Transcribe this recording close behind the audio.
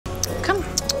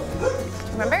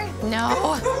remember?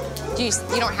 No. You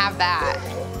don't have that.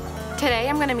 Today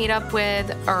I'm gonna meet up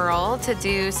with Earl to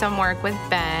do some work with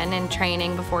Ben and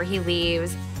training before he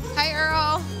leaves. Hi,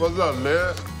 Earl. What's up,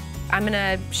 man? I'm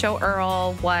gonna show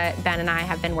Earl what Ben and I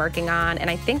have been working on, and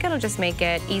I think it'll just make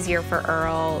it easier for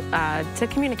Earl to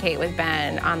communicate with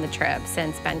Ben on the trip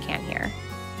since Ben can't hear.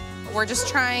 We're just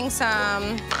trying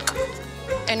some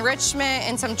enrichment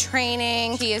and some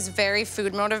training. He is very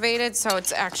food motivated, so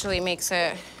it actually makes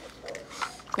it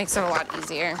a lot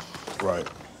easier. Right.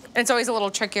 And it's always a little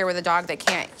trickier with a dog that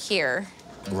can't hear.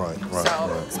 Right.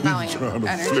 So smelling trying to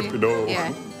energy. flip it over.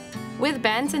 Yeah. With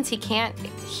Ben, since he can't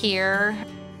hear,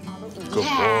 Good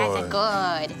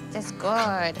boy. That's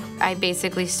good. I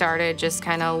basically started just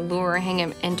kind of luring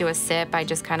him into a sit by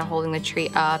just kind of holding the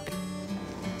treat up.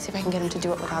 See if I can get him to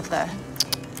do it without the...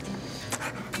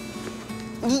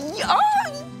 Oh,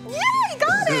 yeah, he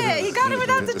got it! He got it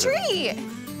without the treat.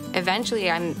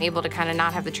 Eventually, I'm able to kind of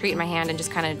not have the treat in my hand and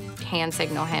just kind of hand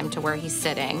signal him to where he's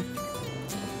sitting.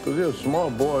 Because you're a small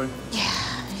boy.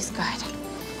 Yeah, he's good.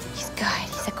 He's good.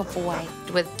 He's a good boy.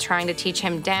 With trying to teach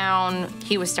him down,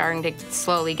 he was starting to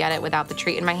slowly get it without the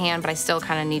treat in my hand, but I still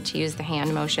kind of need to use the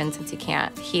hand motion since he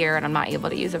can't hear and I'm not able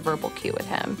to use a verbal cue with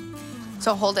him.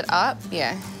 So hold it up,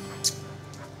 yeah.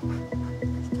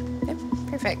 Yep,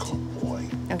 perfect. Good boy.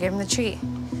 Now give him the treat.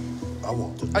 I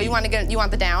want the. Oh, you want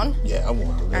the down? Yeah, I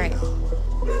want the. All right.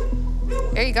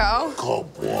 There you go.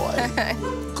 Good boy.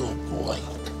 Good boy.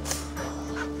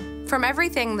 From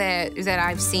everything that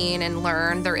I've seen and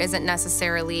learned, there isn't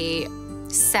necessarily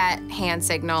set hand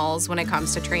signals when it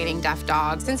comes to training deaf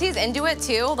dogs. Since he's into it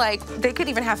too, like they could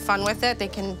even have fun with it. They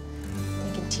can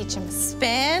teach him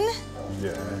spin.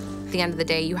 Yeah. At the end of the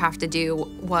day, you have to do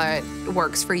what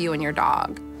works for you and your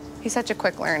dog. He's such a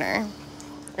quick learner.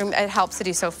 And it helps that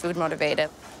he's so food motivated.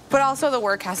 But also the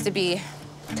work has to be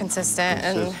consistent.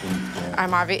 And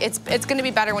it's gonna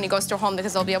be better when he goes to a home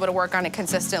because they'll be able to work on it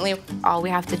consistently. All we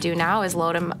have to do now is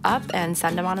load him up and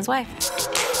send him on his way.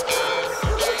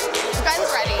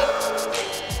 Ben's ready.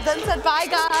 Ben said, bye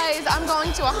guys, I'm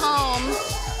going to a home.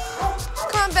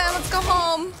 Come on, Ben, let's go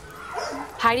home.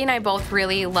 Heidi and I both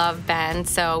really love Ben,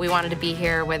 so we wanted to be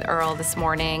here with Earl this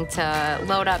morning to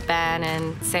load up Ben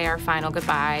and say our final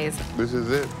goodbyes. This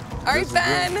is it. All right,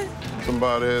 Ben.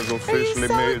 Somebody has officially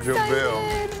made your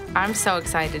bell. I'm so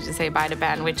excited to say bye to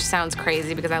Ben, which sounds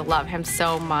crazy because I love him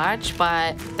so much,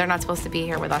 but they're not supposed to be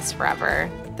here with us forever.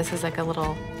 This is like a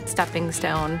little stepping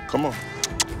stone. Come on.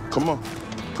 Come on.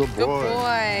 Good boy. Good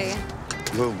boy.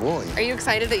 Good boy. Are you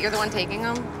excited that you're the one taking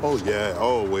him? Oh, yeah,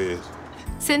 always.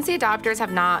 Since the adopters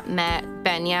have not met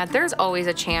Ben yet, there's always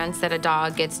a chance that a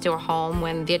dog gets to a home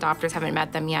when the adopters haven't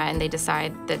met them yet and they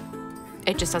decide that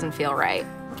it just doesn't feel right.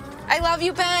 I love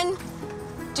you, Ben.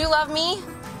 Do you love me?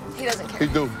 He doesn't care.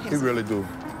 He do. He really do.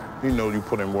 He know you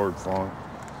put in work for him.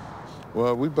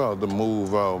 Well, we about to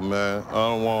move out, man. I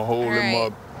don't want to hold him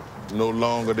up no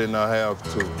longer than I have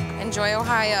to. Enjoy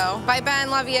Ohio. Bye,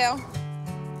 Ben. Love you.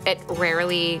 It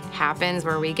rarely happens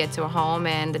where we get to a home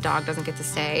and the dog doesn't get to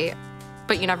stay.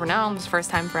 But you never know. It's the first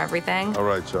time for everything. All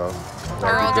right, y'all.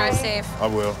 Earl, drive safe. I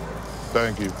will.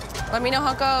 Thank you. Let me know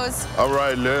how it goes. All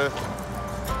right, Liz.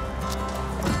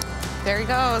 There he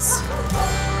goes.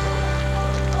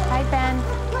 Bye, Ben.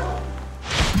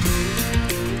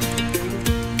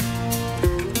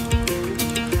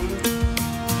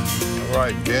 All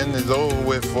right, Ben is over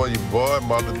with for you, boy.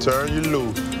 I'm about to turn you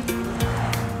loose.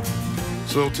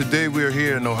 So today we're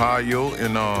here in Ohio,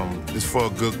 and it's for a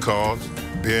good cause.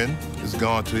 Ben is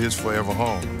gone to his forever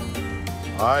home.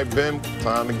 All right, Ben,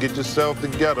 time to get yourself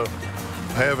together.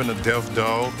 Having a deaf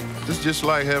dog, it's just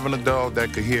like having a dog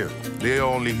that could hear. They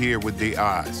only hear with their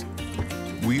eyes.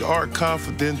 We are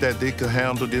confident that they can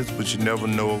handle this, but you never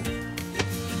know.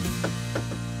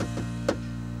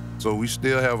 So we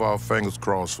still have our fingers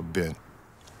crossed for Ben.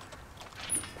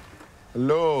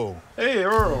 Hello. Hey,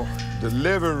 Earl.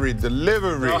 Delivery.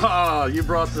 Ah, you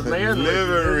brought the man.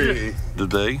 Delivery.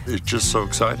 Today is just so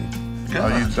exciting. How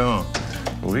you doing?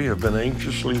 We have been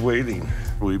anxiously waiting.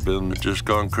 We've been just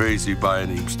gone crazy buying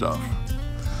him stuff.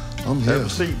 I'm here. Have a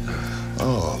seat.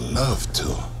 Oh, love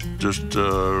to. Just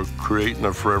creating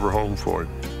a forever home for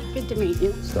him. Good to meet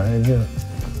you. Stay here.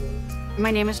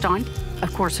 My name is Dawn.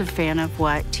 Of course, a fan of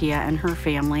what Tia and her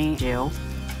family do.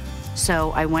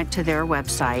 So I went to their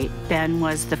website. Ben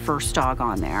was the first dog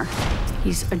on there.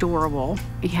 He's adorable.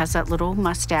 He has that little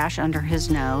mustache under his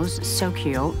nose, so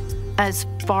cute. As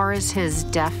far as his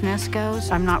deafness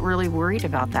goes, I'm not really worried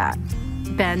about that.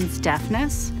 Ben's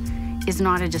deafness is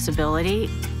not a disability,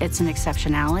 it's an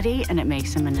exceptionality, and it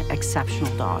makes him an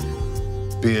exceptional dog.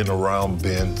 Being around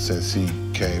Ben since he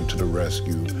came to the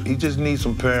rescue. He just needs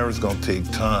some parents gonna take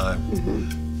time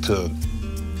to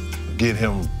get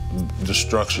him the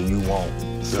structure you want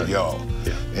for y'all.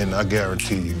 Yeah. And I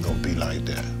guarantee you're gonna be like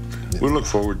that. We look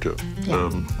forward to it.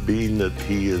 Being that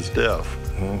he is deaf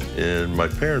and my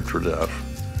parents were deaf,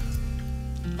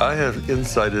 I have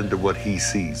insight into what he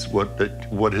sees,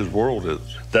 what his world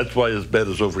is. That's why his bed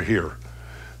is over here,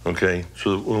 okay?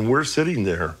 So when we're sitting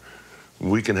there,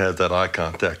 we can have that eye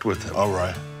contact with him. All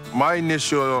right. My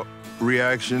initial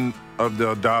reaction of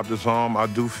the adopters home, I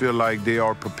do feel like they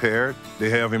are prepared. They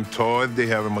have him toys, they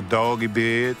have him a doggy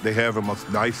bed, they have him a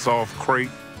nice soft crate.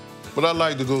 But I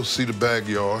like to go see the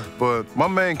backyard. But my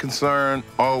main concern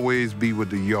always be with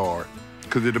the yard,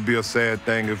 because it'll be a sad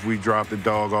thing if we drop the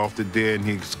dog off today and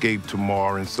he escaped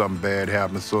tomorrow and something bad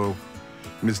happens. So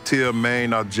Ms. Tia's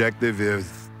main objective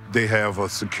is they have a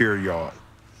secure yard.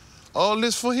 All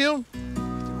this for him?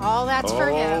 All that's for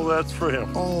him. Oh, that's for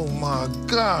him. Oh my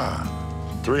God.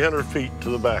 300 feet to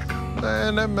the back.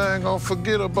 Man, that man gonna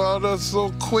forget about us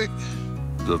so quick.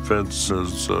 The fence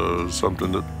is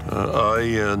something that I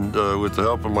and with the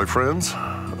help of my friends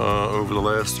over the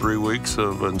last 3 weeks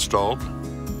have installed.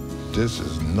 This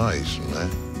is nice,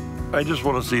 man. I just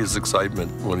want to see his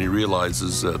excitement when he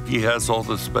realizes that he has all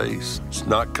this space. It's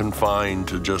not confined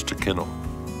to just a kennel.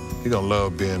 He gonna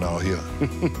love being out here.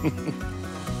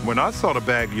 When I saw the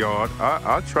backyard,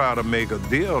 I tried to make a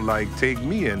deal like take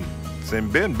me and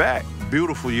send Ben back.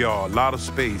 Beautiful yard, a lot of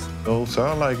space. Oh,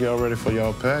 sound like y'all ready for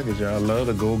y'all package. Y'all love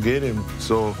to go get him.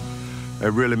 So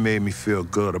it really made me feel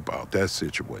good about that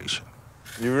situation.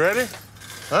 You ready?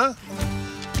 Huh?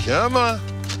 Come on.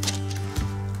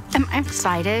 I'm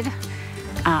excited.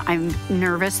 I'm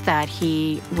nervous that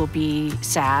he will be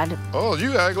sad, Oh,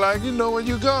 you act like you know where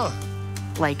you gone.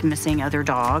 like missing other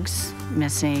dogs,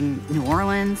 missing New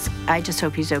Orleans. I just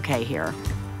hope he's okay here.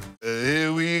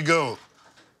 Here we go.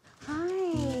 Hi.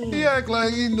 He act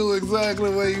like he knew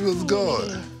exactly where he was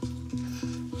going.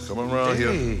 Come on around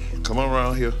here. Come on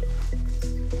around here.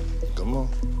 Come on.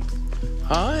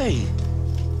 Hi.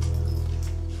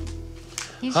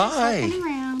 He's Hi. just looking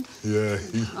around. Yeah,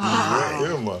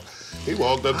 he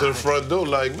walked up to the front door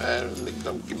like, man,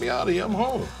 get me out of here, I'm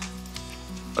home.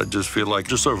 I just feel like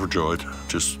just overjoyed.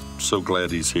 Just so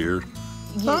glad he's here.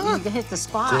 You hit the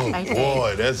spot, I Good think.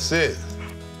 boy, that's it.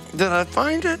 Did I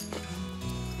find it?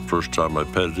 First time I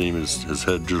petted him, his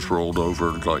head just rolled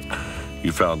over like,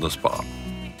 you found the spot.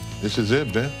 This is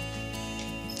it, Ben.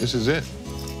 This is it.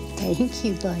 Thank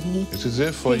you, buddy. This is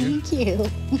it for you. Thank you.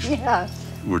 Yeah.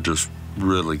 We're just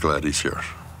really glad he's here.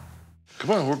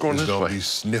 Come on, we're going He's this gonna way. be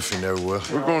sniffing everywhere.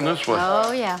 We're going this way.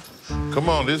 Oh, yeah. Come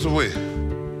on, this way.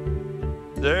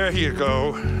 There you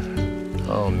go. I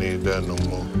don't need that no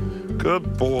more.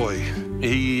 Good boy.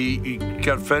 He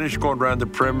got finished going around the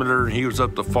perimeter, and he was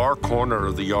up the far corner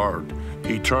of the yard.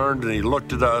 He turned and he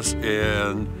looked at us,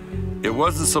 and it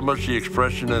wasn't so much the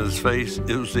expression in his face,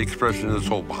 it was the expression in his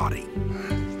whole body.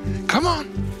 Come on.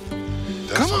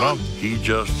 That's what I'm... He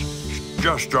just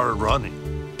started running.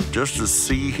 Just to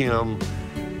see him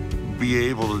be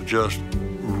able to just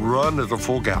run at a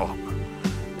full gallop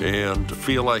and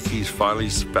feel like he's finally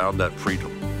found that freedom.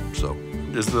 So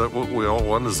isn't that what we all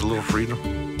want, is a little freedom?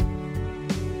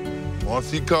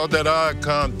 Once he caught that eye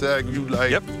contact, you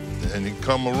like, Yep. and he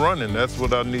come a-running. That's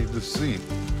what I need to see.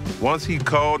 Once he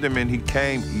called him and he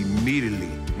came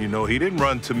immediately, you know, he didn't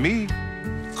run to me.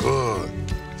 Good.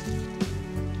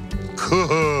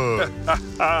 Good.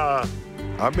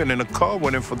 I've been in a car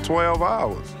with him for 12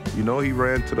 hours. You know, he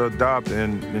ran to the adopter,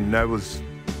 and that was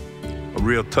a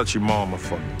real touchy moment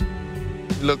for me.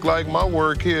 Look like my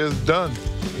work here is done.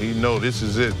 You know, this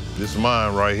is it. This is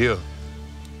mine right here.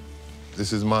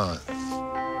 This is mine.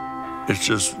 It's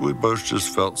just, we both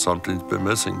just felt something's been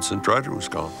missing since Ryder was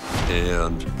gone.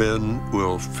 And Ben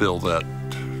will fill that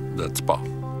spot.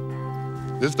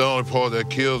 This is the only part that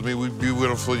kills me. We've been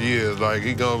with him for years. Like,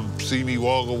 he gonna see me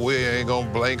walk away, ain't gonna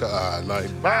blink an eye.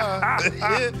 Like,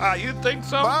 bye. You think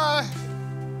so? Bye.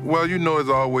 Well, you know,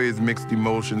 it's always mixed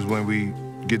emotions when we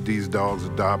get these dogs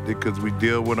adopted, because we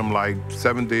deal with them like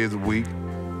 7 days a week.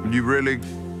 You really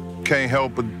can't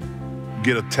help but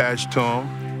get attached to them.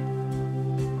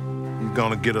 He's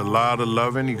gonna get a lot of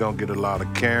loving. He's gonna get a lot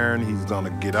of caring. He's gonna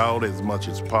get out as much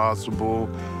as possible.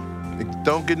 It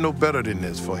don't get no better than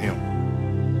this for him.